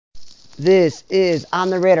This is On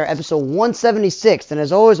the Radar, episode 176, and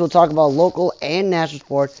as always, we'll talk about local and national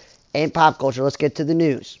sports and pop culture. Let's get to the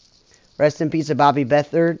news. Rest in peace to Bobby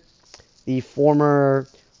Beathard, the former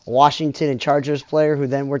Washington and Chargers player who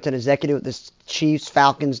then worked as an executive with the Chiefs,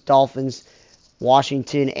 Falcons, Dolphins,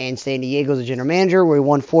 Washington, and San Diego as a general manager, where he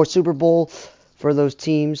won 4 Super Bowl for those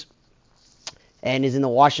teams and is in the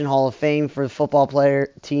Washington Hall of Fame for the football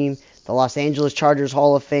player team, the Los Angeles Chargers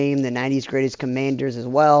Hall of Fame, the 90s Greatest Commanders as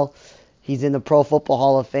well. He's in the Pro Football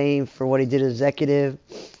Hall of Fame for what he did as executive.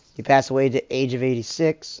 He passed away at the age of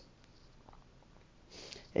 86.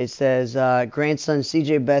 It says grandson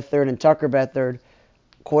C.J. Beathard and Tucker Beathard,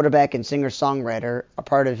 quarterback and singer-songwriter, are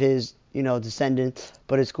part of his descendant.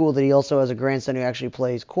 But it's cool that he also has a grandson who actually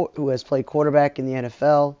has played quarterback in the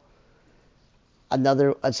NFL.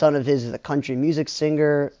 A son of his is a country music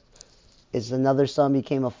singer. Another son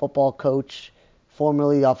became a football coach,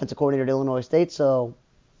 formerly the offensive coordinator at Illinois State. So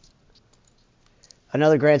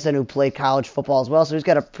another grandson who played college football as well. So he's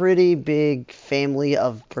got a pretty big family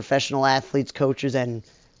of professional athletes, coaches, and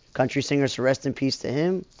country singers. So rest in peace to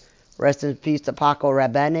him. Rest in peace to Paco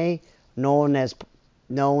Rabanne,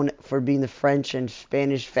 known for being the French and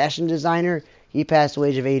Spanish fashion designer. He passed away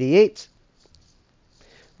at the age of 88.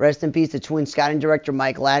 Rest in peace to twin scouting director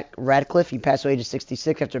Mike Radcliffe. He passed away at age of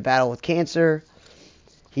 66 after a battle with cancer.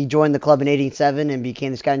 He joined the club in 1987 and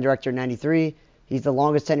became the scouting director in 93. He's the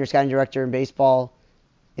longest tenured scouting director in baseball.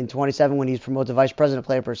 In 27, when he was promoted to vice president of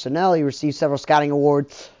player personnel, he received several scouting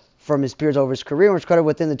awards from his peers over his career, and was credited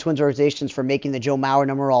within the Twins organizations for making the Joe Mauer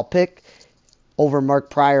 #1 pick over Mark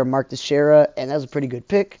Pryor and Mark Teixeira, and that was a pretty good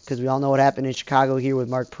pick because we all know what happened in Chicago here with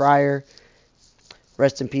Mark Pryor.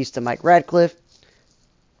 Rest in peace to Mike Radcliffe.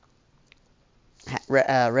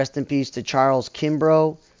 Rest in peace to Charles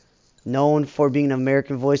Kimbrough, known for being an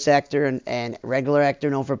American voice actor and regular actor,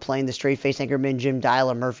 known for playing the straight-faced anchorman Jim Dial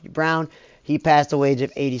or Murphy Brown. He passed away at age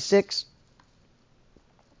of 86.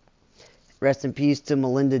 Rest in peace to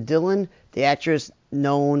Melinda Dillon, the actress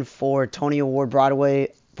known for Tony Award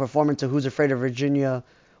Broadway performance of Who's Afraid of Virginia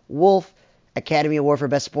Woolf, Academy Award for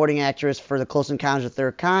Best Supporting Actress for The Close Encounters of the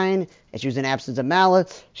Third Kind, and she was in Absence of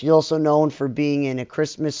Malice. She's also known for being in A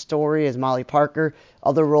Christmas Story as Molly Parker.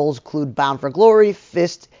 Other roles include Bound for Glory,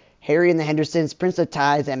 Fist, Harry and the Hendersons, Prince of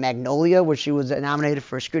Tides, and Magnolia, where she was nominated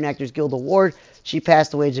for a Screen Actors Guild Award. She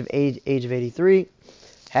passed away at the age of 83.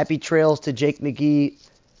 Happy trails to Jake McGee,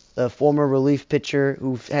 the former relief pitcher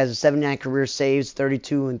who has a 79 career saves,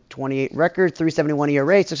 32 and 28 record, 371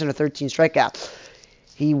 ERA, 613 strikeouts.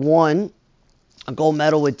 He won a gold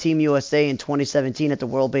medal with Team USA in 2017 at the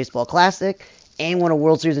World Baseball Classic and won a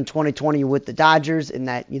World Series in 2020 with the Dodgers in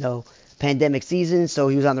that, pandemic season. So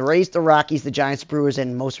he was on the Rays, the Rockies, the Giants, Brewers,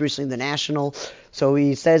 and most recently the National. So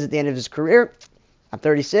he says at the end of his career, I'm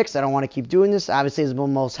 36, I don't want to keep doing this. Obviously he's the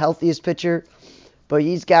most healthiest pitcher, but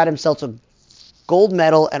he's got himself a gold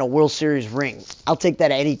medal and a World Series ring. I'll take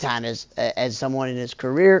that any time as someone in his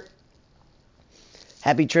career.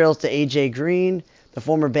 Happy trails to A.J. Green, the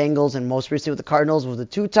former Bengals and most recently with the Cardinals, was a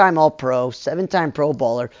 2-time All-Pro, 7-time Pro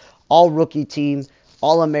Bowler, All-Rookie team,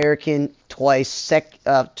 All-American twice,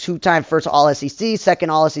 2-time first All-SEC, second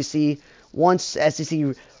All-SEC, once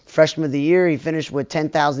SEC Freshman of the Year. He finished with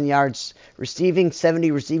 10,000 yards receiving,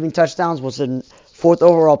 70 receiving touchdowns, was the 4th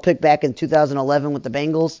overall pick back in 2011 with the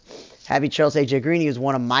Bengals. Happy trails to A.J. Green. He was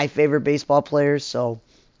one of my favorite baseball players, so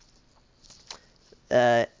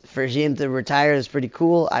for him to retire is pretty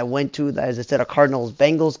cool. I went to, as I said, a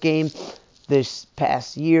Cardinals-Bengals game this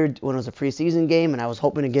past year when it was a preseason game, and I was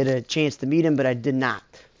hoping to get a chance to meet him, but I did not.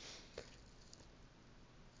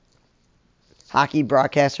 Hockey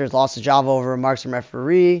broadcasters lost his job over remarks from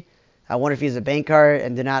referee. I wonder if he's a bank card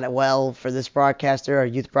and did not well for this broadcaster. Our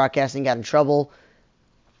youth broadcasting got in trouble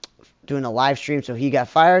doing a live stream, so he got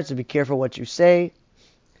fired, so be careful what you say.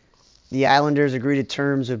 The Islanders agreed to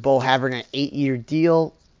terms with Bo Havard, an 8-year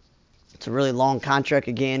deal. It's a really long contract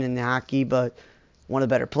again in the hockey, but one of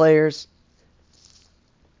the better players.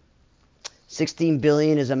 $16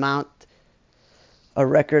 billion is a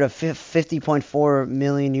record of 50.4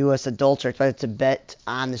 million U.S. adults are expected to bet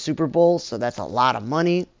on the Super Bowl, so that's a lot of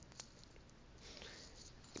money.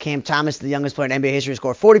 Cam Thomas, the youngest player in NBA history,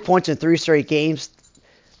 scored 40 points in 3 straight games.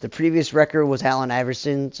 The previous record was Allen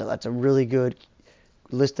Iverson, so that's a really good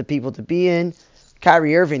list of people to be in.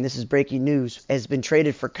 Kyrie Irving, this is breaking news, has been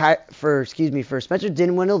traded for Spencer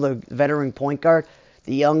Dinwiddie, the veteran point guard,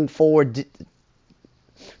 the young forward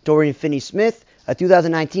Dorian Finney-Smith, a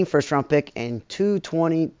 2019 first-round pick, and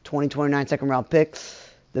 2029 second-round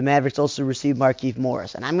picks. The Mavericks also received Markieff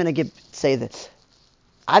Morris. And I'm going to say this.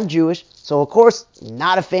 I'm Jewish, so of course,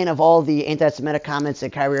 not a fan of all the anti-Semitic comments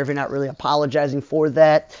and Kyrie Irving not really apologizing for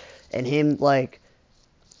that. and him like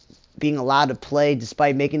being allowed to play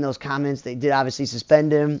despite making those comments. They did obviously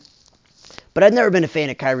suspend him. But I've never been a fan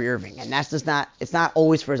of Kyrie Irving, and that's just not, it's not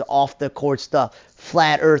always for his off the court stuff.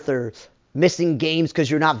 Flat earther, missing games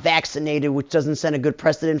because you're not vaccinated, which doesn't set a good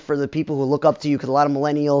precedent for the people who look up to you, because a lot of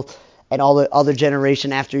millennials and all the other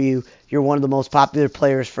generation after you, you're one of the most popular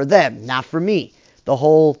players for them, not for me. The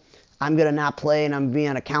whole, I'm going to not play and I'm being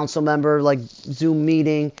a council member, like Zoom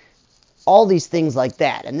meeting, all these things like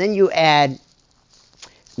that. And then you add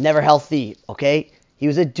never healthy, okay? He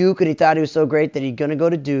was at Duke and he thought he was so great that he's going to go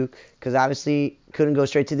to Duke because obviously couldn't go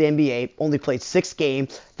straight to the NBA. Only played 6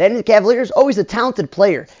 games. Then the Cavaliers, he's a talented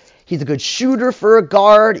player. He's a good shooter for a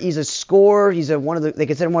guard. He's a scorer. He's they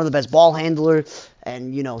consider him one of the best ball handlers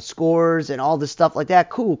and, scorers and all this stuff like that.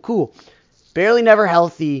 Cool. Barely never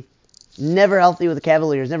healthy with the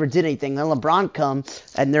Cavaliers. Never did anything. Then LeBron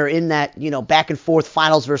comes and they're in that, back and forth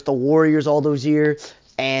finals versus the Warriors all those years.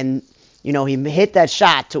 And he hit that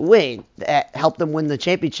shot to win. That helped them win the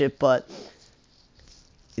championship, but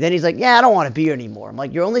then he's like, yeah, I don't want to be here anymore. I'm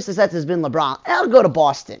like, your only success has been LeBron. I'll go to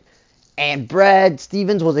Boston. And Brad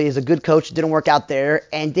Stevens is a good coach. It didn't work out there.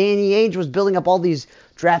 And Danny Ainge was building up all these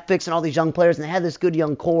draft picks and all these young players, and they had this good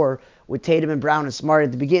young core with Tatum and Brown and Smart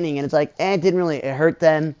at the beginning. And it's like, it hurt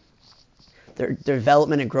them, their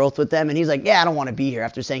development and growth with them. And he's like, yeah, I don't want to be here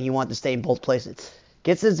after saying he wanted to stay in both places.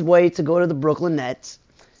 Gets his way to go to the Brooklyn Nets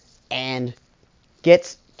and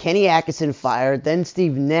gets Kenny Atkinson fired, then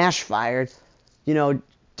Steve Nash fired.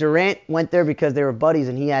 Durant went there because they were buddies,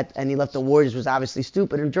 and he left the Warriors, was obviously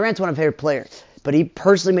stupid. And Durant's one of my favorite players, but he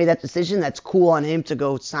personally made that decision. That's cool on him to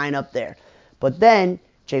go sign up there. But then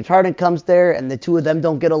James Harden comes there, and the two of them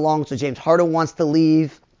don't get along, so James Harden wants to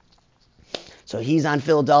leave. So he's on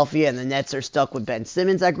Philadelphia, and the Nets are stuck with Ben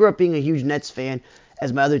Simmons. I grew up being a huge Nets fan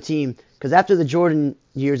as my other team, because after the Jordan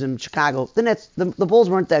years in Chicago, the Bulls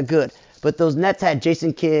weren't that good. But those Nets had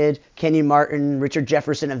Jason Kidd, Kenyon Martin, Richard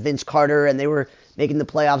Jefferson, and Vince Carter, and they were making the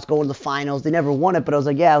playoffs, going to the finals. They never won it, but I was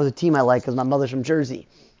like, yeah, it was a team I like because my mother's from Jersey.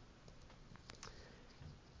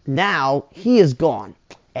 Now, he is gone,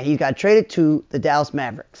 and he got traded to the Dallas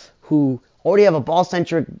Mavericks, who already have a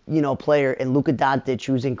ball-centric, player in Luka Doncic,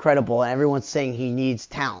 who's incredible, and everyone's saying he needs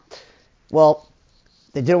talent. Well,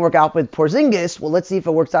 they didn't work out with Porzingis. Well, let's see if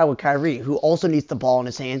it works out with Kyrie, who also needs the ball in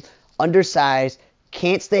his hand, undersized,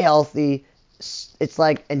 can't stay healthy,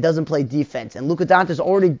 and doesn't play defense. And Luka Doncic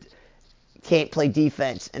already can't play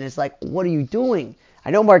defense. And it's like, what are you doing? I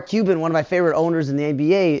know Mark Cuban, one of my favorite owners in the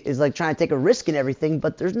NBA, is like trying to take a risk in everything,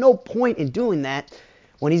 but there's no point in doing that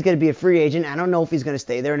when he's going to be a free agent. I don't know if he's going to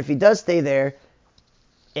stay there. And if he does stay there,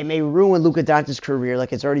 it may ruin Luka Doncic's career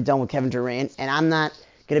like it's already done with Kevin Durant. And I'm not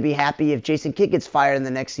going to be happy if Jason Kidd gets fired in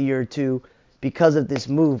the next year or two because of this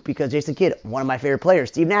move, because Jason Kidd, one of my favorite players.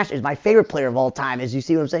 Steve Nash is my favorite player of all time. As you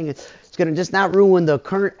see what I'm saying, it's going to just not ruin the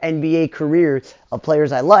current NBA career of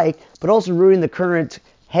players I like, but also ruin the current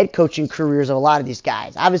head coaching careers of a lot of these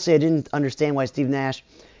guys. Obviously, I didn't understand why Steve Nash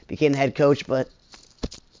became the head coach, but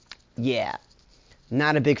yeah,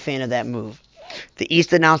 not a big fan of that move. The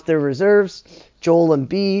East announced their reserves. Joel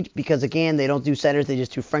Embiid, because again, they don't do centers, they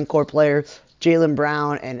just do front court players. Jaylen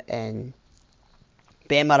Brown and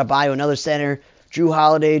Bam Adebayo, another center. Drew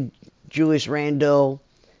Holiday, Julius Randle,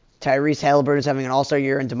 Tyrese Halliburton is having an all-star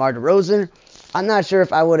year, and DeMar DeRozan. I'm not sure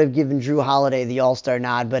if I would have given Drew Holiday the all-star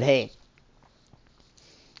nod, but hey,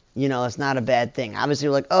 it's not a bad thing. Obviously,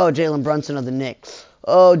 we're like, Jalen Brunson of the Knicks.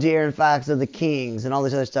 De'Aaron Fox of the Kings, and all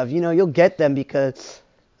this other stuff. You'll get them because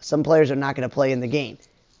some players are not going to play in the game.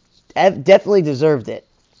 Definitely deserved it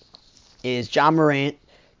is Ja Morant,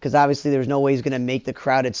 because obviously there's no way he's going to make the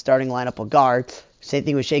crowded starting lineup of guards. Same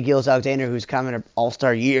thing with Shai Gilgeous-Alexander, who's coming an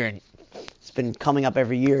all-star year, and it's been coming up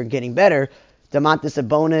every year and getting better. Domantas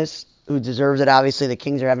Sabonis, who deserves it, obviously. The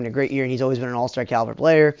Kings are having a great year, and he's always been an all-star caliber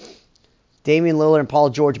player. Damian Lillard and Paul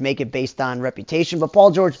George make it based on reputation, but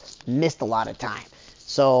Paul George missed a lot of time.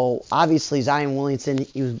 So, obviously, Zion Williamson,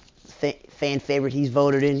 he was fan favorite. He's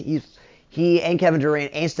voted in. He and Kevin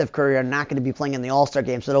Durant and Steph Curry are not going to be playing in the All-Star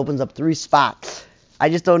game, so it opens up 3 spots. I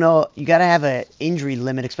just don't know. You got to have an injury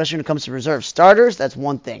limit, especially when it comes to reserves. Starters, that's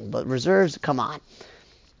one thing, but reserves, come on.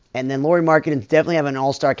 And then Lauri Markkanen's definitely having an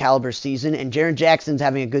all-star caliber season, and Jaren Jackson's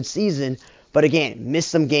having a good season, but again, missed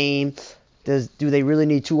some games. Do they really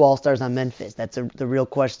need 2 all-stars on Memphis? That's the real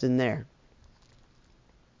question there.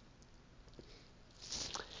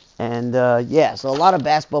 And so a lot of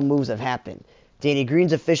basketball moves have happened. Danny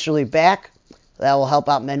Green's officially back. That will help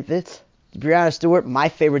out Memphis. Breanna Stewart, my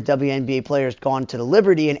favorite WNBA player, has gone to the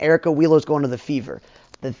Liberty, and Erica Wheeler's going to the Fever.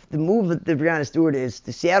 The move with the Breanna Stewart is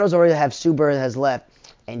the Seattle's already have Sue Bird has left,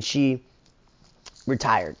 and she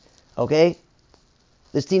retired. Okay?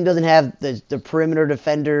 This team doesn't have the perimeter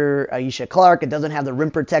defender Aisha Clark. It doesn't have the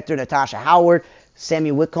rim protector Natasha Howard.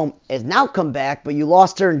 Sammy Whitcomb has now come back, but you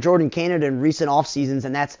lost her and Jordan Canada in recent off seasons,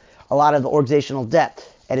 and that's a lot of the organizational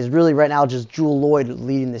depth. And is really right now just Jewel Lloyd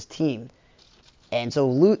leading this team. And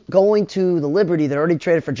so going to the Liberty, they're already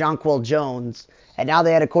traded for Jonquel Jones, and now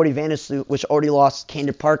they had a Cody Vandersloot, which already lost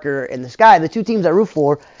Candid Parker and the Sky. The two teams I root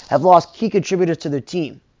for have lost key contributors to their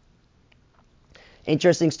team.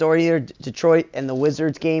 Interesting story here. Detroit and the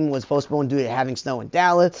Wizards game was postponed due to having snow in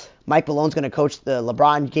Dallas. Mike Malone's going to coach the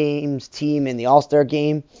LeBron James team in the All-Star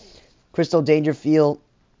game. Crystal Dangerfield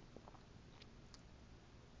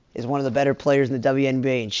is one of the better players in the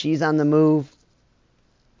WNBA, and she's on the move.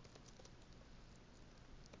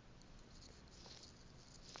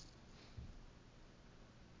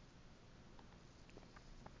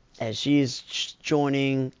 As she's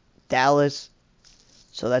joining Dallas.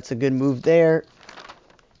 So that's a good move there.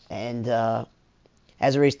 And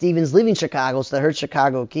Azurá Stevens leaving Chicago, so that hurts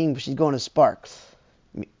Chicago King, but she's going to Sparks.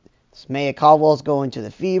 Maya Caldwell's going to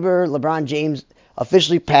the Fever. LeBron James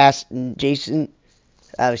officially passed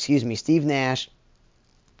Steve Nash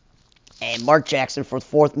and Mark Jackson for the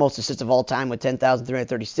fourth most assists of all time with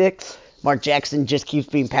 10,336. Mark Jackson just keeps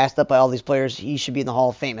being passed up by all these players. He should be in the Hall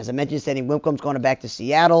of Fame. As I mentioned, Sandy Whitcomb's going back to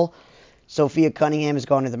Seattle. Sophia Cunningham is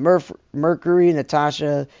going to the Mercury.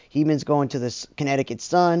 Natasha Heeman's going to the Connecticut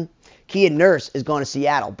Sun. Kia Nurse is going to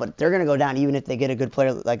Seattle, but they're going to go down even if they get a good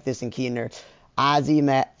player like this in Kia Nurse. Ozzy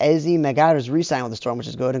Magada's re-signed with the Storm, which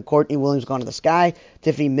is good. And Courtney Williams going to the Sky.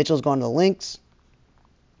 Tiffany Mitchell's going to the Lynx.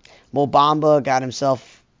 Mo Bamba got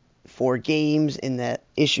himself 4 games in the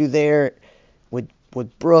issue there with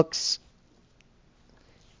Brooks.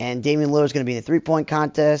 And Damian Lillard's going to be in the three-point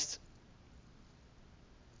contest.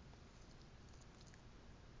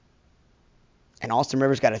 And Austin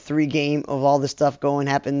Rivers got a 3-game of all this stuff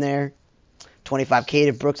happen there. 25K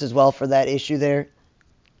to Brooks as well for that issue there.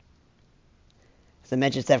 As I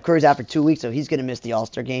mentioned, Steph Curry's out for 2 weeks, so he's going to miss the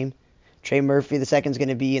All-Star game. Trey Murphy II is going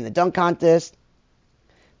to be in the dunk contest.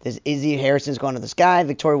 There's Izzy Harrison's going to the Sky.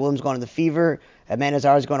 Victoria Williams going to the Fever. Amanda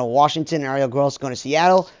Zara's going to Washington. And Ariel Gross going to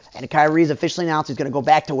Seattle. And Kyrie's officially announced he's going to go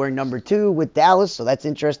back to wearing number 2 with Dallas, so that's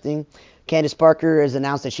interesting. Candace Parker has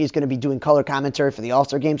announced that she's going to be doing color commentary for the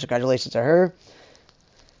All-Star game, so congratulations to her.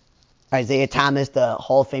 Isaiah Thomas, the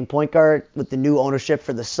Hall of Fame point guard, with the new ownership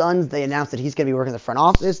for the Suns, they announced that he's going to be working in the front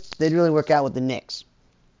office. They didn't really work out with the Knicks.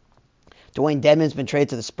 Dwayne Dedmon's been traded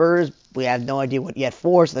to the Spurs. We have no idea what yet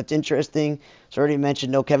for, so that's interesting. So already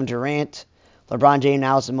mentioned no Kevin Durant. LeBron James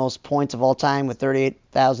now has the most points of all time with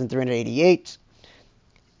 38,388.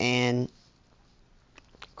 And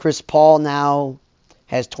Chris Paul now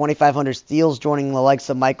has 2,500 steals, joining the likes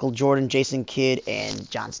of Michael Jordan, Jason Kidd, and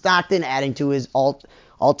John Stockton, adding to his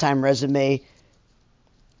all-time resume.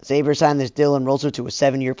 Xavier signed this Dylan Roser to a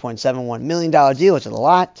 7-year, $0.71 million deal, which is a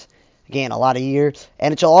lot. Again, a lot of year.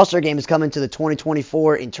 NHL All-Star Game is coming to the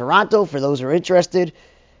 2024 in Toronto, for those who are interested.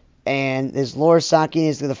 And this Laura Sakin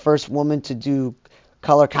is the first woman to do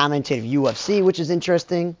color commentative UFC, which is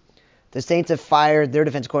interesting. The Saints have fired their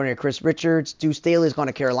defense coordinator, Chris Richards. Deuce Staley is going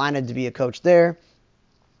to Carolina to be a coach there.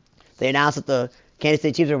 They announced that the Kansas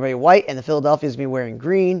State Chiefs are wearing white and the Philadelphia is going to be wearing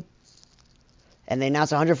green. And they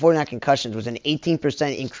announced 149 concussions, which was an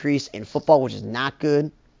 18% increase in football, which is not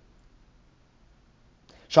good.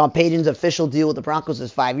 Sean Payton's official deal with the Broncos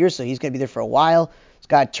is 5 years, so he's going to be there for a while.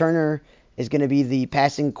 Scott Turner is going to be the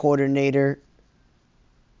passing coordinator.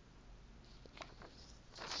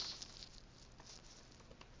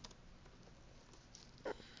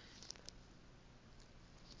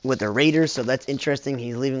 With the Raiders, so that's interesting.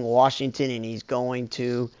 He's leaving Washington and he's going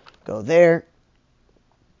to go there.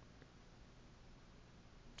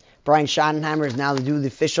 Brian Schottenheimer is now the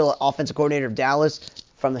official offensive coordinator of Dallas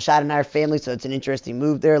from the Schottenheimer family, so it's an interesting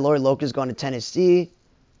move there. Lori Loke is going to Tennessee.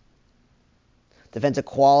 Defensive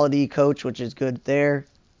quality coach, which is good there.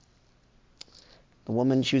 The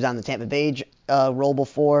woman, she was on the Tampa Bay role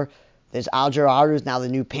before. There's Alger Aru is now the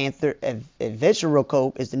new Panther. Evish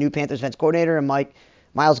Rocco is the new Panthers defense coordinator, and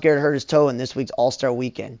Myles Garrett hurt his toe in this week's All-Star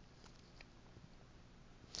weekend.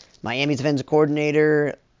 Miami's defensive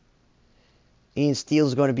coordinator, Ian Steele,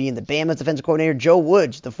 is going to be in the Bama's defensive coordinator. Joe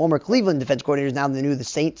Woods, the former Cleveland defensive coordinator, is now the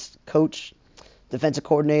Saints coach, defensive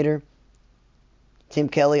coordinator. Tim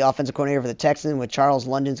Kelly, offensive coordinator for the Texans, with Charles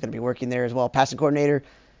London is going to be working there as well. Passing coordinator,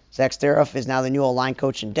 Zach Steroff is now the new O-line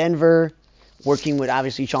coach in Denver, working with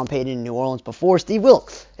obviously Sean Payton in New Orleans before. Steve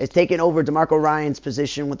Wilks is taking over DeMarco Ryan's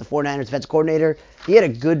position with the 49ers defensive coordinator. He had a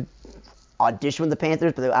good audition with the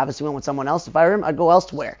Panthers, but they obviously went with someone else. If I were him, I'd go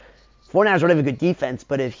elsewhere. 49ers don't have a good defense,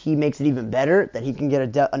 but if he makes it even better, then he can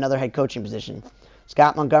get another head coaching position.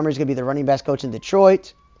 Scott Montgomery's going to be the running backs coach in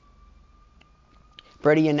Detroit.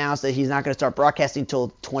 Brady announced that he's not going to start broadcasting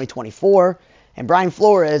until 2024. And Brian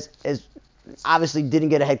Flores is obviously didn't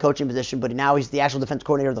get a head coaching position, but now he's the actual defense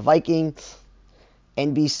coordinator of the Vikings.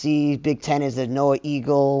 NBC, Big Ten is Noah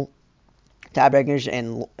Eagle, Todd Regners,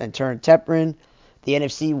 and Turner Teprin. The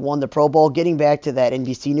NFC won the Pro Bowl. Getting back to that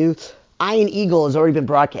NBC news, Ian Eagle has already been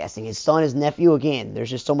broadcasting. His son, his nephew, again, there's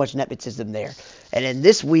just so much nepotism there. And then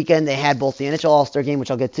this weekend, they had both the NHL All-Star Game,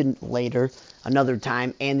 which I'll get to later, another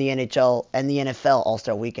time, and the NHL and the NFL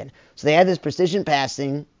All-Star Weekend. So they had this precision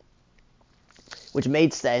passing, which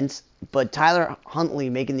made sense, but Tyler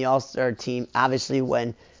Huntley making the All-Star team, obviously,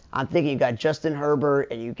 when I'm thinking you got Justin Herbert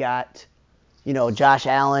and you got, Josh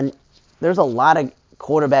Allen. There's a lot of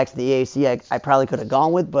quarterbacks in the AFC I probably could have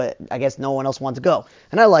gone with, but I guess no one else wanted to go.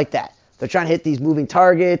 And I like that. They're trying to hit these moving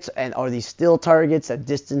targets or these still targets at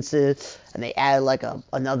distances, and they added like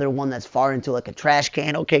another one that's far into like a trash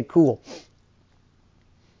can. Okay, cool.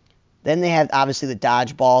 Then they have obviously the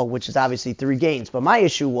dodgeball, which is obviously 3 games. But my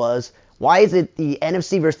issue was, why is it the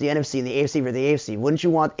NFC versus the NFC and the AFC versus the AFC? Wouldn't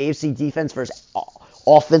you want AFC defense versus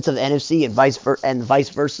offensive NFC and vice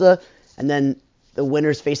versa? And then the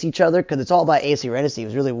winners face each other? Because it's all about AFC or NFC. It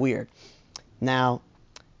was really weird. Now,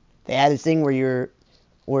 they had this thing where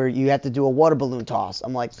you have to do a water balloon toss.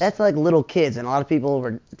 I'm like, that's like little kids, and a lot of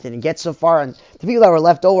people didn't get so far. And the people that were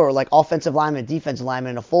left over were like offensive linemen, defensive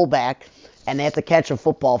linemen, and a fullback, and they have to catch a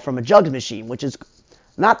football from a jugs machine, which is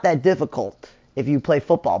not that difficult if you play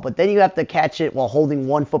football. But then you have to catch it while holding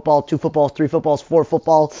 1 football, 2 footballs, 3 footballs, 4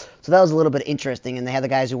 footballs. So that was a little bit interesting, and they had the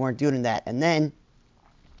guys who weren't doing that. And then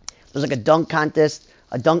there's like a dunk contest,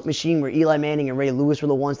 a dunk machine where Eli Manning and Ray Lewis were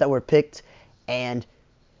the ones that were picked, and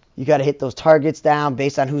you got to hit those targets down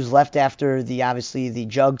based on who's left after the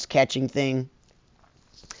jugs catching thing.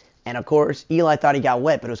 And of course, Eli thought he got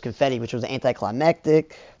wet, but it was confetti, which was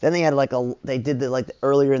anticlimactic. Then they had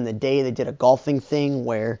earlier in the day, they did a golfing thing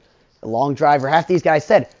where a long driver, half these guys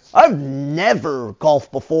said, I've never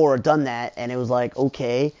golfed before or done that. And it was like,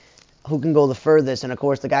 okay, who can go the furthest? And of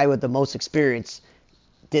course, the guy with the most experience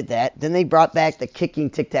did that. Then they brought back the kicking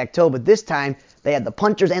tic-tac-toe, but this time they had the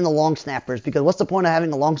punters and the long snappers, because what's the point of having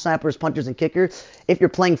the long snappers, punters, and kickers if you're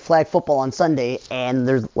playing flag football on Sunday and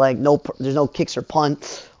there's no kicks or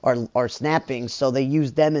punts or snapping? So they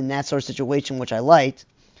used them in that sort of situation, which I liked.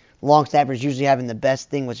 Long snappers usually having the best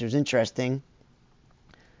thing, which was interesting.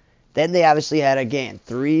 Then they obviously had, again,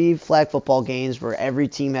 3 flag football games where every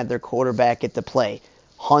team had their quarterback get to play.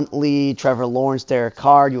 Huntley, Trevor Lawrence, Derek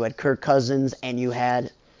Carr, you had Kirk Cousins, and you had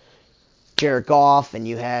Jared Goff, and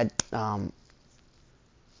you had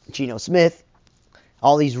Geno Smith.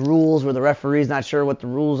 All these rules where the referee's not sure what the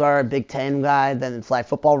rules are, Big Ten guy, then flag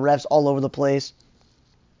football refs all over the place.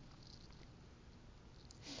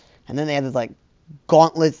 And then they had this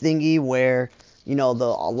gauntlet thingy where, the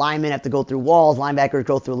linemen have to go through walls, linebackers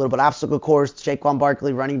go through a little bit of obstacle course, Saquon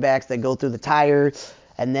Barkley, running backs, they go through the tire,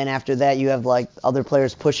 and then after that you have other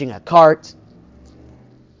players pushing a cart.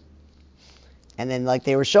 And then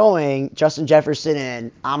they were showing Justin Jefferson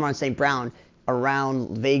and Amon St. Brown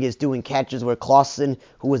around Vegas doing catches where Clausen,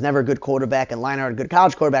 who was never a good quarterback, and Leinart, a good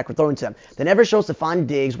college quarterback, were throwing to them. They never showed Stephon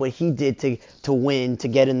Diggs what he did to win, to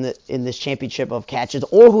get in this championship of catches,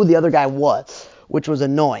 or who the other guy was, which was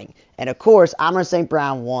annoying. And of course, Amon St.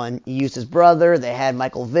 Brown won. He used his brother. They had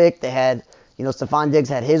Michael Vick. They had, Stephon Diggs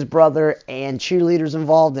had his brother and cheerleaders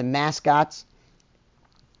involved and mascots.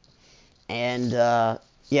 And so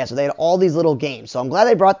they had all these little games. So I'm glad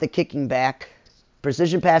they brought the kicking back.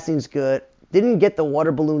 Precision passing's good. Didn't get the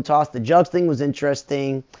water balloon toss. The jugs thing was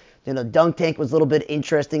interesting. The dunk tank was a little bit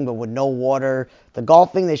interesting, but with no water. The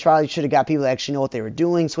golfing, they probably should have got people that actually know what they were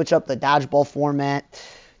doing. Switch up the dodgeball format.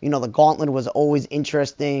 The gauntlet was always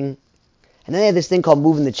interesting. And then they had this thing called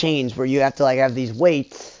moving the chains, where you have to have these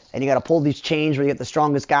weights, and you got to pull these chains where you get the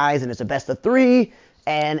strongest guys, and it's a best of 3.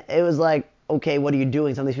 And it was okay, what are you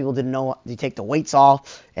doing? Some of these people didn't know you take the weights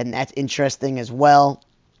off, and that's interesting as well.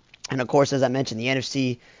 And of course, as I mentioned, the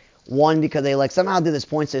NFC won because they somehow did this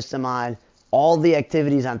point system on all the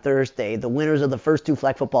activities on Thursday, the winners of the first 2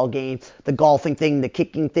 flag football games, the golfing thing, the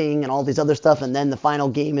kicking thing, and all these other stuff, and then the final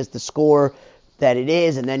game is the score that it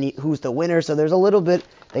is, and then who's the winner. So there's a little bit,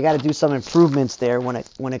 they got to do some improvements there when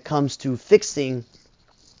it comes to fixing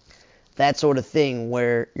that sort of thing,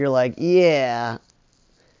 where you're yeah,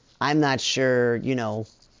 I'm not sure,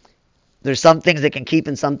 there's some things they can keep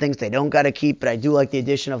and some things they don't got to keep, but I do like the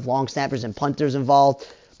addition of long snappers and punters involved.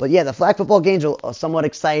 But yeah, the flag football games are somewhat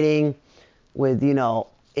exciting with,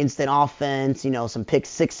 instant offense, some pick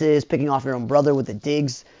sixes, picking off your own brother with the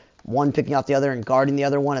digs, one picking off the other and guarding the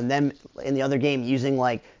other one, and then in the other game using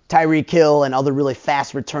Tyreek Hill and other really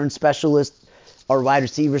fast return specialists or wide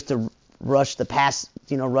receivers to rush the pass,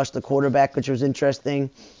 rush the quarterback, which was interesting.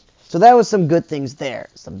 So that was some good things there.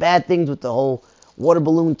 Some bad things with the whole water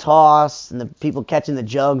balloon toss and the people catching the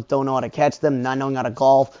jugs don't know how to catch them, not knowing how to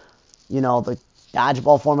golf. The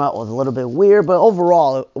dodgeball format was a little bit weird, but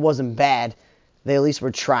overall it wasn't bad. They at least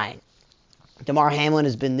were trying. Damar Hamlin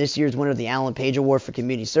has been this year's winner of the Alan Page Award for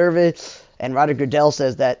Community Service, and Roger Goodell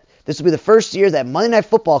says that this will be the first year that Monday Night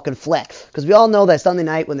Football can flex. Because we all know that Sunday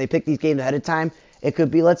night, when they pick these games ahead of time, it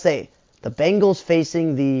could be, let's say, the Bengals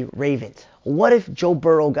facing the Ravens. What if Joe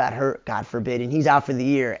Burrow got hurt, God forbid, and he's out for the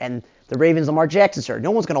year, and the Ravens' Lamar Jackson's hurt?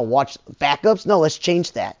 No one's going to watch backups? No, let's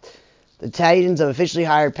change that. The Titans have officially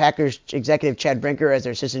hired Packers executive Chad Brinker as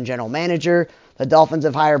their assistant general manager. The Dolphins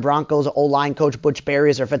have hired Broncos O-line coach Butch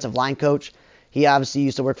Barry as their offensive line coach. He obviously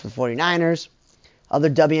used to work for the 49ers. Other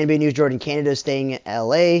WNBA news, Jordan Canada is staying in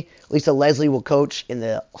LA. Lisa Leslie will coach in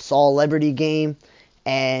the Celebrity game.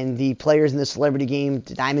 And the players in the Celebrity game,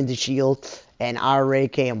 Diamond DeShield and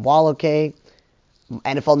R.A.K. Mwaloke.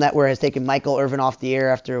 NFL Network has taken Michael Irvin off the air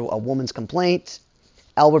after a woman's complaint.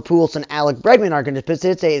 Albert Pujols and Alex Bregman are going to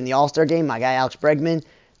participate in the All-Star game. My guy Alex Bregman.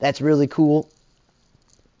 That's really cool.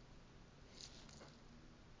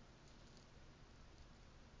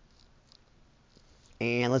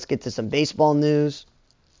 And let's get to some baseball news.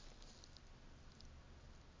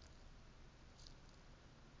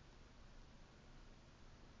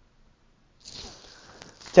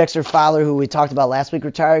 Dexter Fowler, who we talked about last week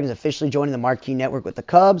retiring, is officially joining the Marquee Network with the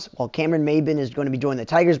Cubs, while Cameron Maybin is going to be joining the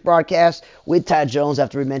Tigers broadcast with Todd Jones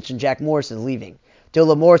after we mentioned Jack Morrison leaving.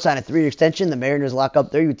 Dylan Moore signed a 3-year extension. The Mariners lock up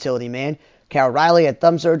their utility man. Cal Riley had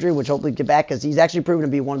thumb surgery, which hopefully get back because he's actually proven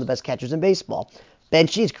to be one of the best catchers in baseball. Ben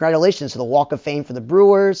Sheets, congratulations to the Walk of Fame for the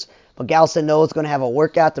Brewers. Miguel Sano is going to have a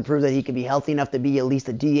workout to prove that he can be healthy enough to be at least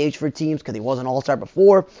a DH for teams because he was an all-star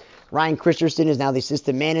before. Ryan Christensen is now the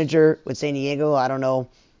assistant manager with San Diego. I don't know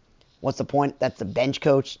what's the point. That's the bench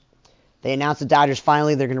coach. They announced the Dodgers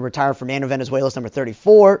finally they're going to retire Fernando Venezuela's number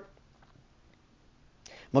 34.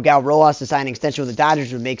 Miguel Rojas is signing an extension with the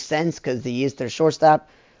Dodgers, which makes sense because he is their shortstop.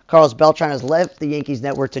 Carlos Beltran has left the Yankees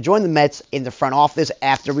network to join the Mets in the front office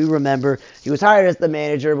after we remember he was hired as the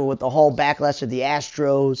manager, but with the whole backlash of the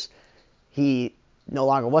Astros, he no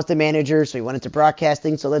longer was the manager, so he went into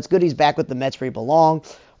broadcasting. So that's good he's back with the Mets where he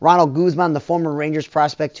belongs. Ronald Guzman, the former Rangers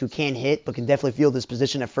prospect who can't hit but can definitely field his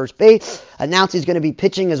position at first base, announced he's going to be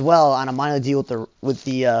pitching as well on a minor deal with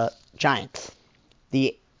the Giants.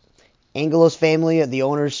 The Angelos family, the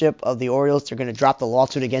ownership of the Orioles, are going to drop the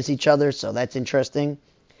lawsuit against each other, so that's interesting.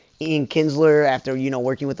 Ian Kinsler, after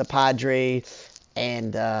working with the Padres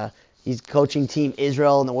and he's coaching Team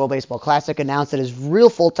Israel in the World Baseball Classic, announced that his real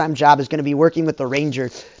full-time job is going to be working with the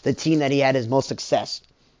Rangers, the team that he had his most success.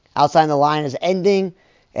 Outside the Line is ending,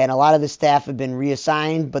 and a lot of the staff have been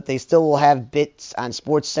reassigned, but they still will have bits on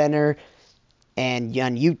SportsCenter and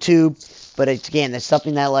on YouTube. But it's, again, there's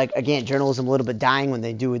something that, journalism a little bit dying when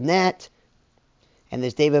they do in that. And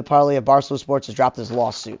this David Parley of Barstool Sports has dropped his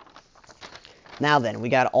lawsuit. Now then, we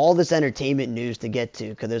got all this entertainment news to get to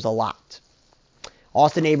because there's a lot.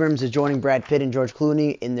 Austin Abrams is joining Brad Pitt and George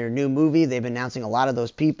Clooney in their new movie. They've been announcing a lot of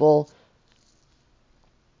those people.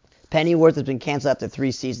 Pennyworth has been canceled after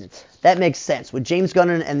 3 seasons. That makes sense. With James Gunn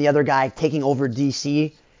and the other guy taking over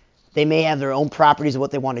DC, they may have their own properties of what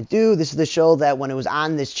they want to do. This is the show that when it was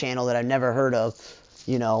on this channel that I've never heard of,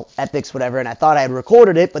 Epix, whatever, and I thought I had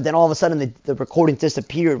recorded it, but then all of a sudden the recording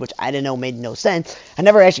disappeared, which I didn't know made no sense. I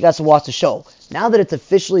never actually got to watch the show. Now that it's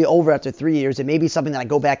officially over after 3 years, it may be something that I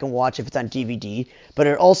go back and watch if it's on DVD, but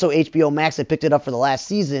it also HBO Max had picked it up for the last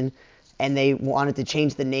season, and they wanted to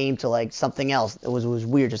change the name to something else. It was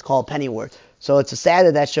weird, just called Pennyworth. So it's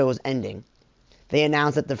sad that show is ending. They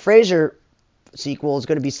announced that the Frasier sequel is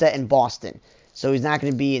going to be set in Boston, so he's not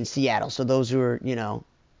going to be in Seattle. So those who are,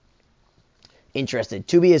 interested.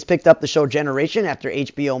 Tubi has picked up the show Generation after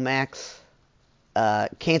HBO Max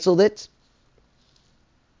canceled it.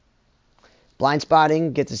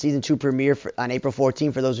 Blindspotting gets a season 2 premiere on April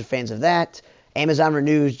 14 for those who are fans of that. Amazon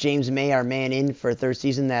renews James May, Our Man In, for a 3rd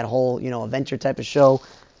season, that whole, adventure type of show.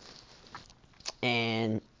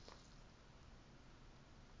 And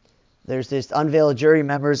there's this unveiled jury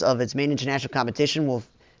members of its main international competition,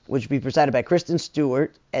 which will be presided by Kristen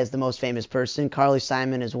Stewart as the most famous person, Carly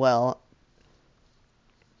Simon as well.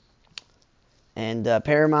 And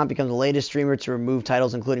Paramount becomes the latest streamer to remove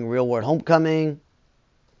titles including Real World Homecoming,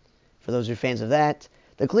 for those who are fans of that.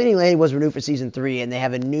 The Cleaning Lady was renewed for season 3, and they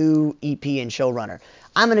have a new EP and showrunner.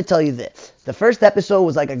 I'm going to tell you this. The first episode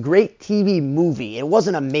was like a great TV movie. It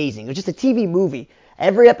wasn't amazing. It was just a TV movie.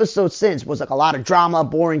 Every episode since was like a lot of drama,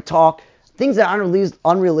 boring talk. things that aren't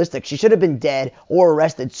unrealistic. She should have been dead or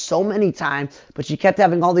arrested so many times, but she kept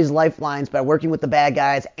having all these lifelines by working with the bad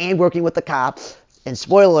guys and working with the cops. And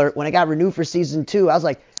spoiler alert, when it got renewed for season 2, I was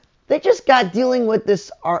like, they just got dealing with this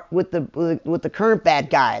with the current bad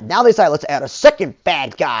guy. Now they decided, let's add a second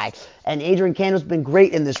bad guy. And Adrian Canto's been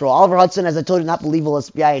great in this role. Oliver Hudson, as I told you, not believable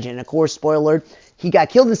FBI agent. And of course, spoiler alert, he got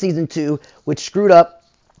killed in season 2, which screwed up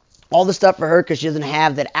all the stuff for her because she doesn't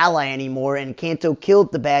have that ally anymore. And Canto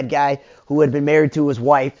killed the bad guy who had been married to his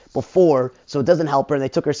wife before, so it doesn't help her. And they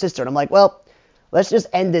took her sister. And I'm like, well, let's just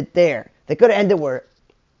end it there. They could have ended where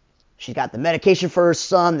she's got the medication for her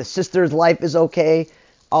son, the sister's life is okay.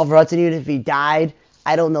 Oliver Hudson, even if he died,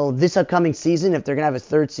 I don't know, this upcoming season, if they're going to have a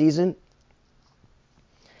third season,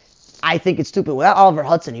 I think it's stupid. Without Oliver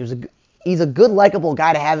Hudson, he's a good, likable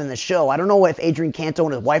guy to have in the show. I don't know if Adrian Canto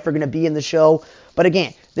and his wife are going to be in the show, but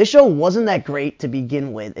again, this show wasn't that great to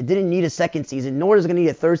begin with. It didn't need a second season, nor is it going to need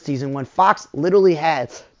a third season when Fox literally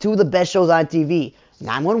had two of the best shows on TV,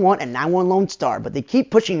 911 and 911 Lone Star, but they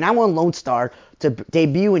keep pushing 911 Lone Star to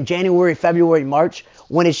debut in January, February, March,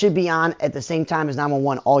 when it should be on at the same time as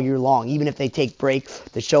 911 all year long, even if they take breaks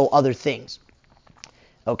to show other things.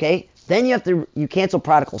 Okay? Then you cancel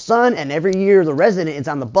Prodigal Son, and every year The Resident is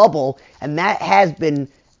on the bubble, and that has been,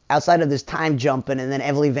 outside of this time jumping and then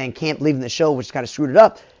Emily Van Camp leaving the show, which kind of screwed it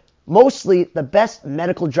up, mostly the best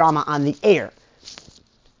medical drama on the air.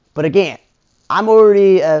 But again, I'm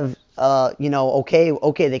already,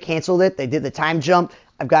 okay, they canceled it, they did the time jump,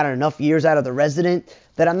 I've gotten enough years out of The Resident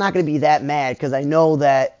that I'm not going to be that mad because I know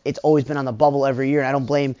that it's always been on the bubble every year, and I don't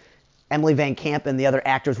blame Emily Van Camp and the other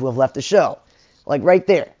actors who have left the show. Like right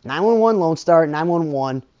there, 911 Lone Star,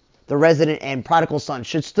 911, The Resident, and Prodigal Son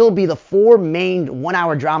should still be the 4 main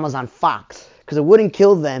 1-hour dramas on Fox because it wouldn't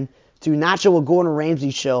kill them to not show a Gordon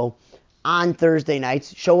Ramsay show on Thursday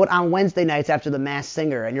nights, show it on Wednesday nights after The Masked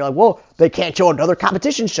Singer. And you're like, whoa, they can't show another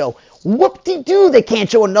competition show. Whoop-de-doo, they can't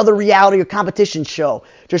show another reality or competition show.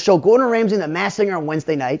 Just show Gordon Ramsay and The Masked Singer on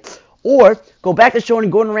Wednesday nights. Or go back to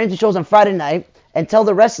showing Gordon Ramsay shows on Friday night and tell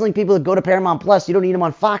the wrestling people to go to Paramount Plus. You don't need them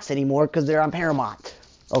on Fox anymore because they're on Paramount.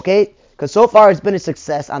 Okay? Because so far it's been a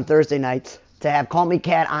success on Thursday nights to have Call Me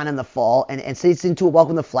Kat on in the fall and season 2 of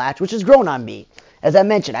Welcome to Flash, which has grown on me. As I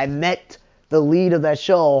mentioned, I met the lead of that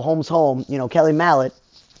show, Holmes Home, Kelly Mallett,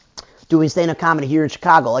 doing stand-up comedy here in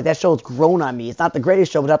Chicago. Like, that show has grown on me. It's not the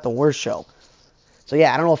greatest show, but not the worst show. So,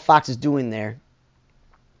 yeah, I don't know what Fox is doing there.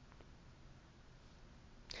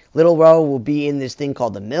 Little Ro will be in this thing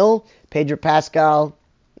called The Mill. Pedro Pascal,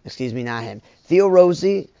 not him. Theo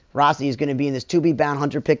Rossi is going to be in this to-be-bound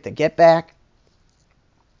Hunter pick, The Get Back.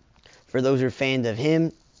 For those who are fans of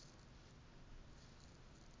him.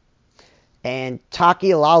 And Taki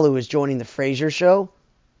Alalu is joining the Frasier Show.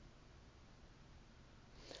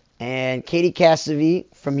 And Katie Cassidy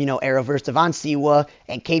from, Arrowverse, Devon Siwa,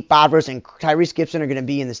 and Kate Bobers and Tyrese Gibson are going to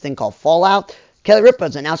be in this thing called Fallout. Kelly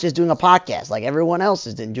Ripa's announced she's doing a podcast, like everyone else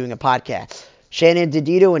is doing a podcast. Shannon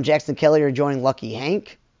DeDito and Jackson Kelly are joining Lucky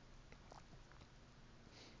Hank.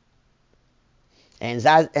 And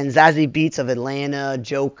Zazie Beetz of Atlanta,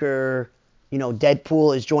 Joker,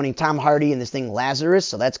 Deadpool is joining Tom Hardy in this thing Lazarus,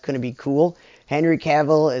 so that's going to be cool. Henry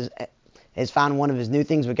Cavill has found one of his new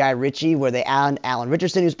things with Guy Ritchie, where they add Alan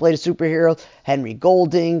Richardson, who's played a superhero, Henry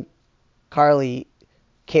Golding, Carrie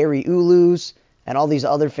Ulus, and all these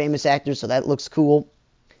other famous actors, so that looks cool.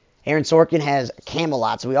 Aaron Sorkin has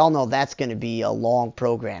Camelot, so we all know that's going to be a long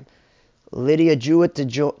program. Lydia Jewett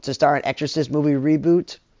to star an Exorcist movie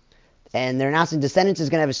reboot. And they're announcing Descendants is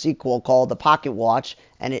going to have a sequel called The Pocket Watch.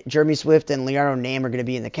 And Jeremy Swift and Leonardo Nam are going to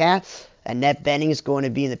be in the cast. Annette Bening is going to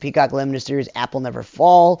be in the Peacock Limited series Apple Never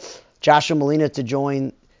Fall. Joshua Molina to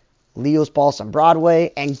join Leo's Pulse on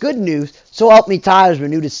Broadway. And good news, So Help Me Todd is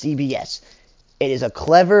renewed to CBS. It is a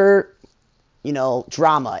clever,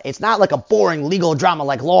 drama. It's not like a boring legal drama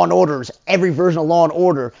like Law and Order's, every version of Law and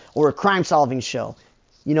Order, or a crime-solving show.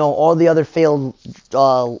 All the other failed,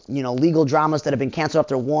 legal dramas that have been canceled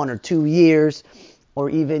after 1 or 2 years,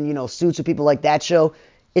 or even, Suits of people like that show.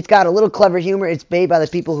 It's got a little clever humor. It's made by the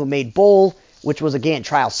people who made Bull, which was, again,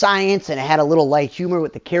 trial science, and it had a little light humor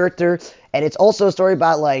with the character. And it's also a story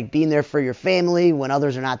about, being there for your family when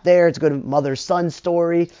others are not there. It's a good mother-son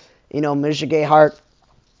story. Marisha Gay Hart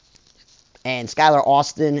and Skylar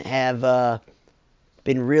Austin have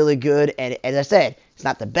been really good. And as I said, it's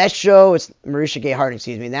not the best show. It's Marisha Gay Hart,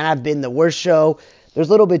 They're not been the worst show. There's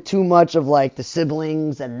a little bit too much of the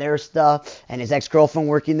siblings and their stuff and his ex-girlfriend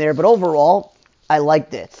working there. But overall, I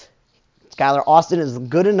liked it. Skylar Austin is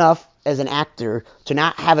good enough as an actor to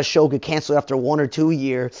not have a show get canceled after 1 or 2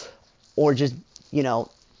 years or just,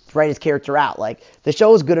 write his character out. Like, the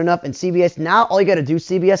show is good enough, and CBS, now all you got to do,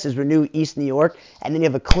 CBS, is renew East New York, and then you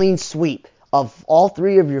have a clean sweep of all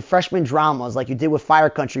three of your freshman dramas like you did with Fire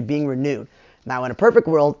Country being renewed. Now, in a perfect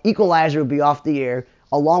world, Equalizer would be off the air,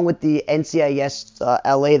 along with the NCIS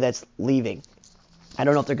LA that's leaving. I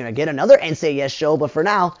don't know if they're going to get another NCIS show, but for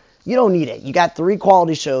now, you don't need it. You got 3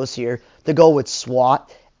 quality shows here to go with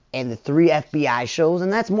SWAT and the 3 FBI shows,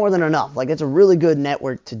 and that's more than enough. Like, it's a really good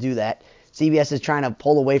network to do that. CBS is trying to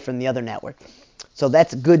pull away from the other network. So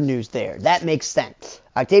that's good news there. That makes sense.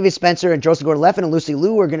 Octavia Spencer and Joseph Gordon-Levitt and Lucy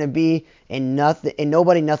Liu are going to be in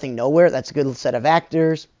Nobody, Nothing, Nowhere. That's a good set of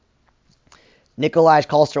actors. Nikolaj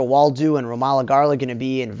Coster-Waldau and Romola Garland are going to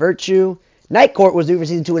be in Virtue. Night Court was due for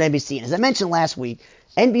season 2 at NBC. And as I mentioned last week,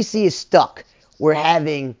 NBC is stuck. We're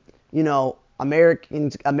having,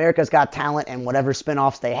 America's Got Talent and whatever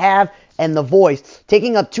spinoffs they have, and The Voice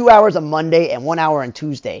taking up 2 hours on Monday and 1 hour on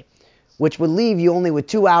Tuesday, which would leave you only with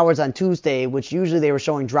 2 hours on Tuesday, which usually they were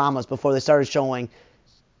showing dramas before they started showing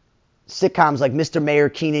sitcoms like Mr. Mayor,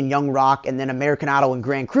 Kenan, Young Rock, and then American Idol and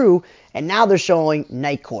Grand Crew, and now they're showing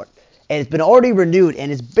Night Court. And it's been already renewed,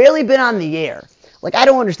 and it's barely been on the air. Like, I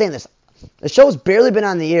don't understand this. The show's barely been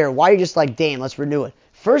on the air. Why are you just like, damn, let's renew it?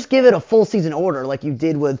 First, give it a full season order like you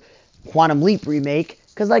did with Quantum Leap remake.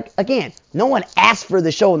 Because, like, again, no one asked for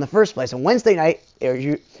the show in the first place. On Wednesday night,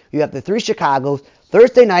 you have the 3 Chicagos.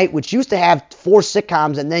 Thursday night, which used to have 4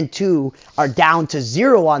 sitcoms and then 2, are down to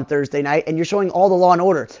 0 on Thursday night, and you're showing all the Law &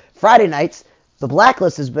 Order. Friday nights, The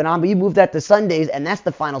Blacklist has been on, but you moved that to Sundays, and that's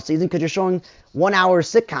the final season because you're showing 1 hour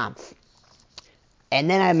sitcoms. And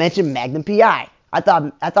then I mentioned Magnum P.I. I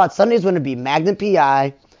thought Sundays was going to be Magnum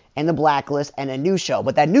P.I. and The Blacklist and a new show.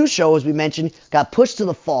 But that new show, as we mentioned, got pushed to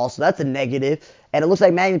the fall, so that's a negative. And it looks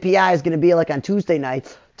like Magnum P.I. is going to be like on Tuesday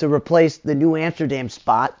nights to replace the New Amsterdam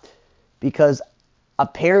spot because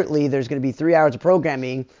apparently there's going to be 3 hours of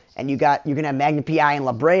programming, and you're going to have Magnum P.I. and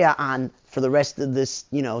La Brea on for the rest of this,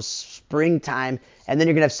 springtime, and then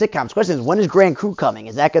you're going to have sitcoms. Question is, when is Grand Crew coming?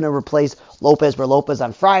 Is that going to replace Lopez for Lopez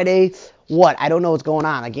on Friday? What? I don't know what's going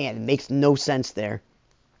on. Again, it makes no sense there.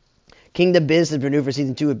 Kingdom Biz has been renewed for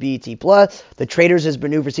season 2 of BET+. The Traitors has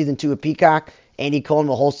been renewed for season 2 of Peacock. Andy Cohen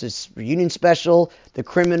will host his reunion special. The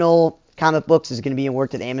Criminal comic books is going to be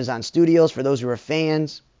worked at Amazon Studios for those who are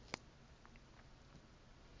fans.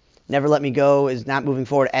 Never Let Me Go is not moving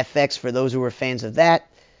forward FX for those who are fans of that.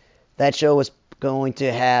 That show is going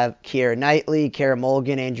to have Keira Knightley, Cara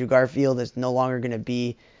Mulligan, Andrew Garfield is no longer going to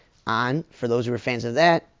be on for those who are fans of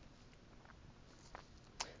that.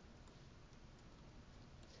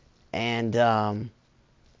 And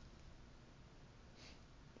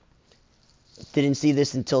didn't see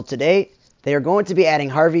this until today. They are going to be adding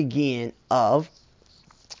Harvey Guillen of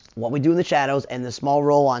What We Do in the Shadows and the small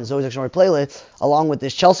role on Zoe's Extraordinary Playlist, along with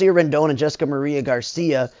this Chelsea Rendon and Jessica Maria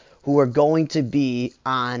Garcia, who are going to be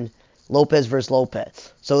on Lopez vs.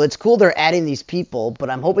 Lopez. So it's cool they're adding these people, but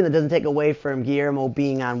I'm hoping that doesn't take away from Guillermo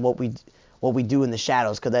being on What We Do in the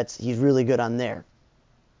Shadows, because he's really good on there.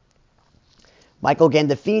 Michael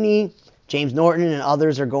Gandolfini, James Norton, and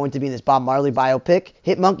others are going to be in this Bob Marley biopic.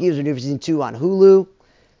 Hit Monkey is renewed for season 2 on Hulu.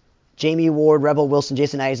 Jamie Ward, Rebel Wilson,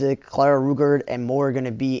 Jason Isaac, Clara Ruggard, and more are going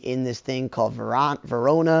to be in this thing called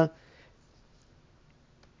Verona.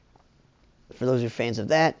 For those who are fans of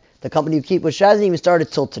that. The Company You Keep, which hasn't even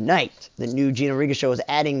started till tonight. The new Gina Riga show is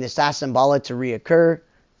adding the Sasambala to reoccur.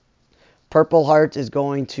 Purple Heart is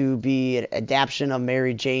going to be an adaptation of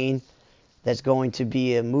Mary Jane. That's going to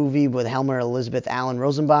be a movie with Helmer Elizabeth Allen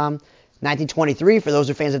Rosenbaum. 1923, for those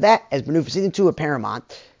who are fans of that, has been renewed for season 2 at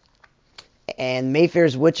Paramount. And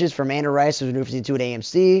Mayfair's Witches from Anna Rice was renewed for season 2 at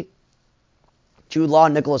AMC. Jude Law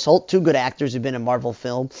and Nicholas Hoult, 2 good actors who've been in Marvel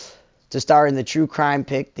films, to star in the true crime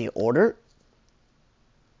pick The Order.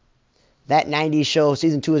 That 90s show,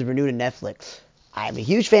 season 2, is renewed in Netflix. I'm a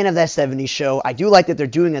huge fan of that 70s show. I do like that they're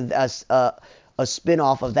doing a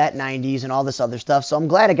spin-off of that 90s and all this other stuff, so I'm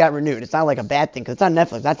glad it got renewed. It's not like a bad thing, because it's on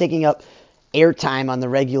Netflix. It's not taking up airtime on the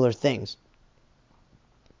regular things.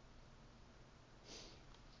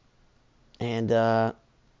 And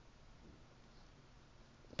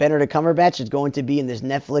Benedict Cumberbatch is going to be in this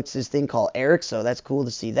Netflix's thing called Eric, so that's cool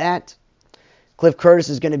to see that. Cliff Curtis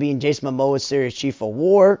is going to be in Jason Momoa's series Chief of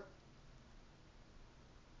War.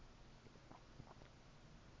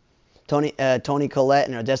 Toni Collette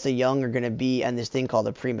and Odessa Young are going to be on this thing called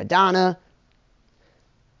The Prima Donna.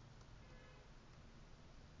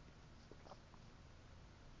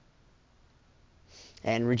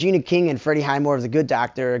 And Regina King and Freddie Highmore of The Good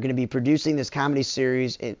Doctor are going to be producing this comedy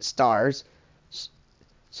series, It Stars.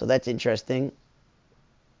 So that's interesting.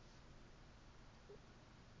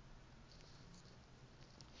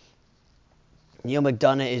 Neil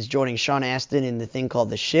McDonough is joining Sean Astin in the thing called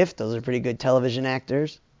The Shift. Those are pretty good television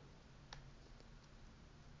actors.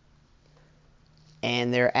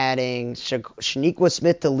 And they're adding Shaniqua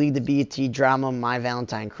Smith to lead the BET drama My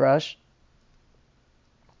Valentine Crush.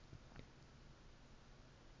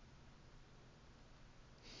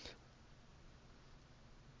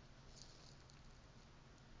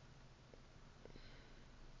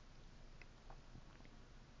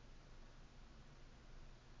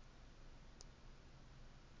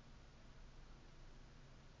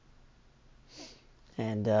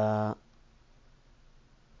 And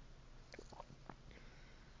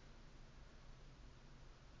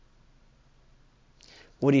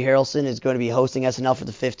Woody Harrelson is going to be hosting SNL for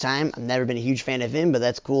the 5th time. I've never been a huge fan of him, but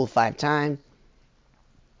that's cool, 5th time.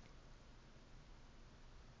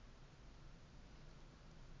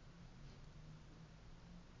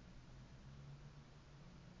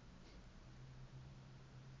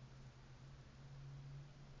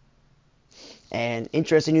 And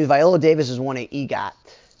interesting news, Viola Davis has won an EGOT.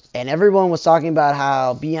 And everyone was talking about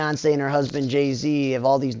how Beyonce and her husband Jay-Z have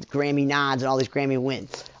all these Grammy nods and all these Grammy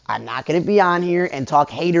wins. I'm not going to be on here and talk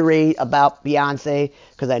haterade about Beyonce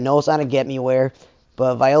because I know it's not a get me where.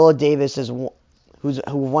 But Viola Davis who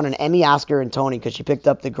won an Emmy, Oscar, and Tony because she picked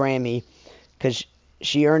up the Grammy because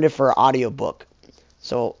she earned it for her audiobook.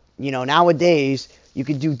 So, nowadays you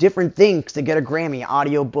can do different things to get a Grammy,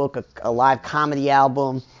 audiobook, a live comedy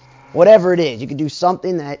album, whatever it is. You can do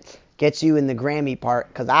something that gets you in the Grammy part.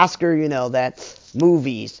 Because Oscar, that's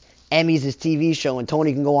movies. Emmys is TV show, and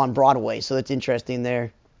Tony can go on Broadway. So it's interesting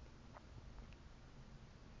there.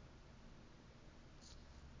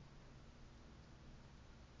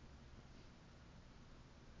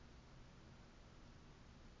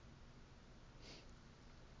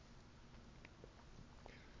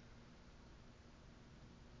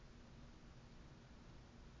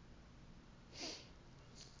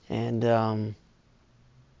 And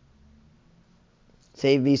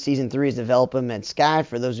Save Me Season 3 is development Sky,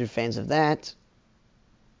 for those who are fans of that.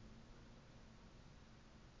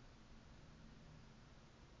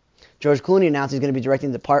 George Clooney announced he's going to be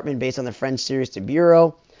directing The Department based on the French series The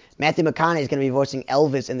Bureau. Matthew McConaughey is going to be voicing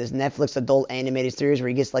Elvis in this Netflix adult animated series where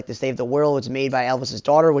he gets to save the world. It's made by Elvis's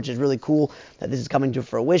daughter, which is really cool that this is coming to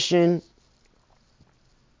fruition.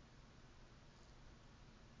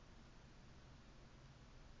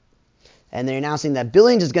 And they're announcing that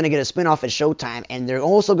Billions is going to get a spin-off at Showtime, and they're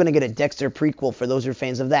also going to get a Dexter prequel for those who are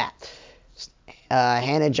fans of that.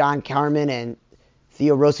 Hannah John Carmen and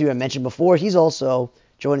Theo Rossi, who I mentioned before, he's also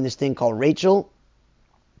joining this thing called Rachel.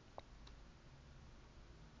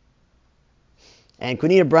 And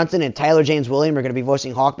Quinita Brunson and Tyler James Williams are going to be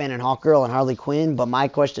voicing Hawkman and Hawkgirl and Harley Quinn. But my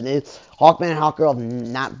question is, Hawkman and Hawkgirl have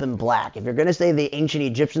not been black. If you're going to say the ancient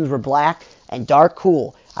Egyptians were black and dark,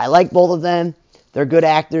 cool. I like both of them. They're good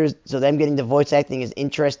actors, so them getting the voice acting is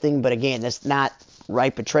interesting. But again, that's not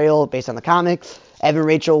right portrayal based on the comics. Evan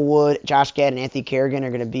Rachel Wood, Josh Gad, and Anthony Kerrigan are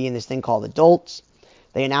going to be in this thing called Adults.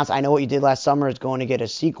 They announced I Know What You Did Last Summer is going to get a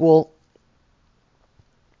sequel.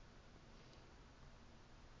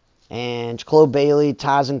 And Chloe Bailey,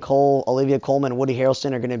 Taz and Cole, Olivia Colman, and Woody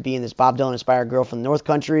Harrelson are going to be in this Bob Dylan-inspired Girl from the North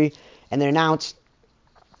Country. And they announced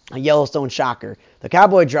a Yellowstone shocker. The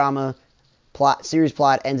cowboy drama series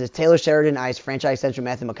plot ends as Taylor Sheridan eyes franchise extension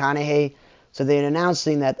Matthew McConaughey. So they're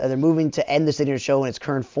announcing that they're moving to end the signature show in its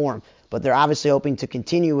current form. But they're obviously hoping to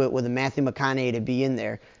continue it with a Matthew McConaughey to be in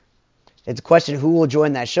there. It's a question who will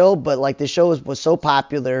join that show, but the show was so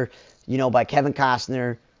popular, by Kevin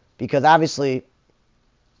Costner, because obviously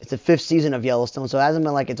it's the 5th season of Yellowstone, so it hasn't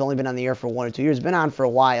been like it's only been on the air for 1 or 2 years. It's been on for a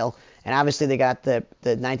while, and obviously they got the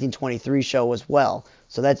 1923 show as well.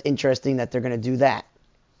 So that's interesting that they're going to do that.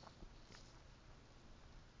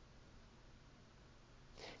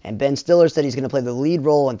 And Ben Stiller said he's going to play the lead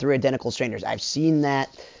role in 3 Identical Strangers. I've seen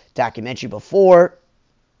that documentary before.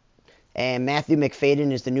 And Matthew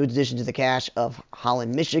McFadden is the new addition to the cast of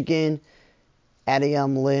Holland, Michigan.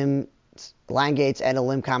 Adam Lim, Lionsgate's Adam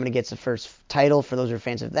Lim comedy gets the first title for those who are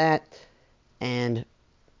fans of that. And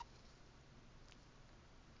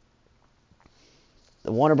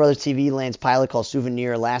the Warner Brothers TV lands pilot called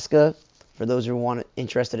Souvenir Alaska. For those who are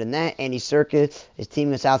interested in that. Andy Serkis is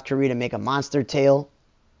teaming with South Korea to make a monster tale.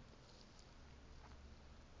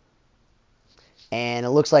 And it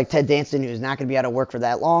looks like Ted Danson, who's not going to be out of work for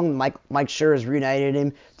that long, Mike Schur has reunited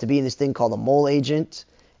him to be in this thing called The Mole Agent.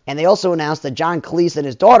 And they also announced that John Cleese and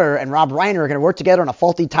his daughter and Rob Reiner are going to work together on a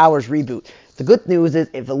Fawlty Towers reboot. The good news is,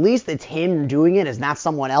 if at least it's him doing it, it's not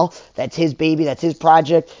someone else, that's his baby, that's his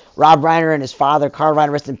project. Rob Reiner and his father, Carl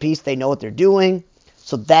Reiner, rest in peace, they know what they're doing.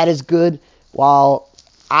 So that is good. While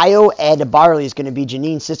Ayo Adebarley is going to be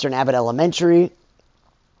Janine's sister in Abbott Elementary.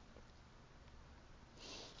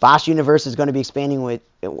 Bosch Universe is going to be expanding with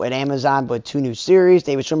Amazon with 2 new series.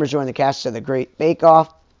 David Schwimmer's joining the cast of The Great Bake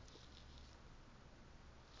Off.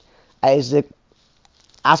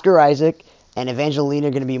 Oscar Isaac and Evangelina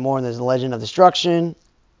are going to be more in The Legend of Destruction.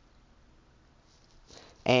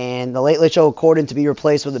 And The Late Late Show according to be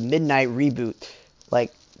replaced with a midnight reboot.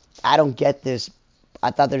 Like, I don't get this. I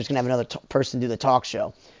thought they were just going to have another person do the talk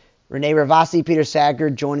show. Renee Ravasi, Peter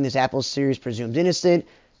Sackler joining this Apple series Presumed Innocent.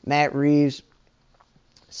 Matt Reeves,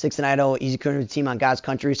 6 and Idaho, Easy Country team on God's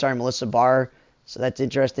Country, starring Melissa Barr. So that's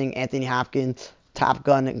interesting. Anthony Hopkins, Top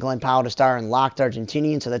Gun, and Glenn Powell to star in Locked,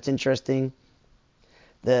 Argentinian. So that's interesting.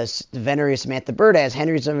 The venerary Samantha Bird as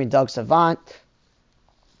Henry Zimmerman, Doug Savant.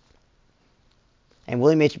 And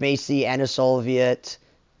William H. Macy, Anna Soviet,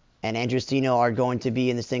 and Andrew Stino are going to be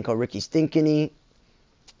in this thing called Ricky Stinkany.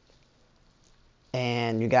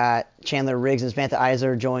 And you got Chandler Riggs and Samantha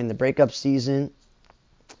Iser join the breakup season.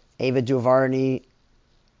 Ava DuVernay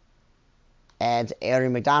adds Ari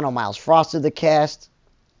McDonald, Miles Frost to the cast.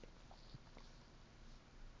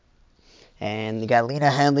 And you got Lena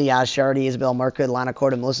Headey, Yaz Shardy, Isabel Marca, Lana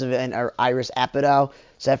Corda, Melissa and Iris Apatow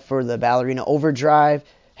set for the Ballerina Overdrive.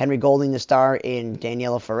 Henry Golding to star in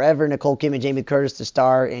Daniela Forever. Nicole Kim and Jamie Curtis to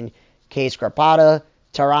star in K. Scarpata.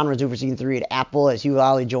 Taran was due for season 3 at Apple as Hugh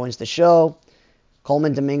Laurie joins the show.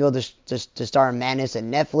 Coleman Domingo to star in Madness at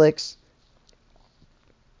Netflix.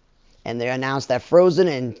 And they announced that Frozen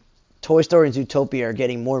and Toy Story and Zootopia are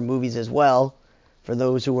getting more movies as well, for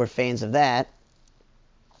those who were fans of that.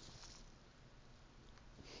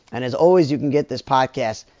 And as always, you can get this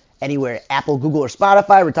podcast anywhere, Apple, Google, or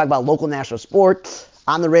Spotify. We're talking about local national sports.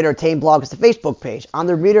 On the Radar Tame blog is the Facebook page. On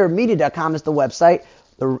the RadarMedia.com is the website.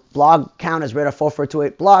 The blog account is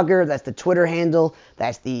Radar4428 Blogger. That's the Twitter handle.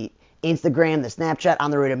 That's the Instagram, the Snapchat. On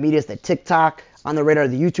the Radar Media is the TikTok. On the Radar,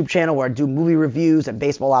 the YouTube channel where I do movie reviews and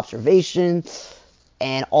baseball observations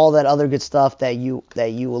and all that other good stuff that you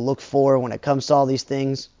will look for when it comes to all these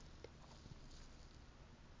things.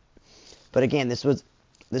 But again, this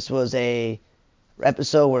was a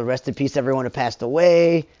episode where rest in peace everyone who passed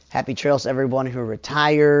away. Happy trails to everyone who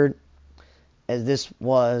retired. As this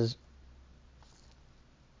was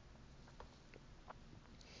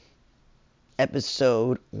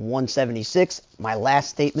episode 176. My last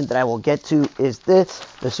statement that I will get to is this.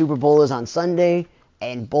 The Super Bowl is on Sunday,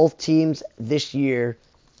 and both teams this year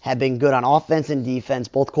have been good on offense and defense.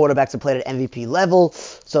 Both quarterbacks have played at MVP level.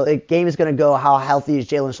 So the game is going to go how healthy is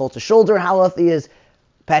Jalen Schultz's shoulder, how healthy is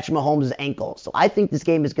Patrick Mahomes' ankle. So I think this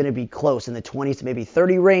game is going to be close in the 20s to maybe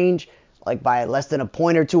 30 range, like by less than a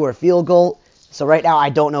point or two or a field goal. So right now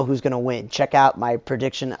I don't know who's going to win. Check out my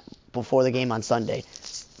prediction before the game on Sunday.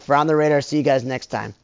 For On the Radar, see you guys next time.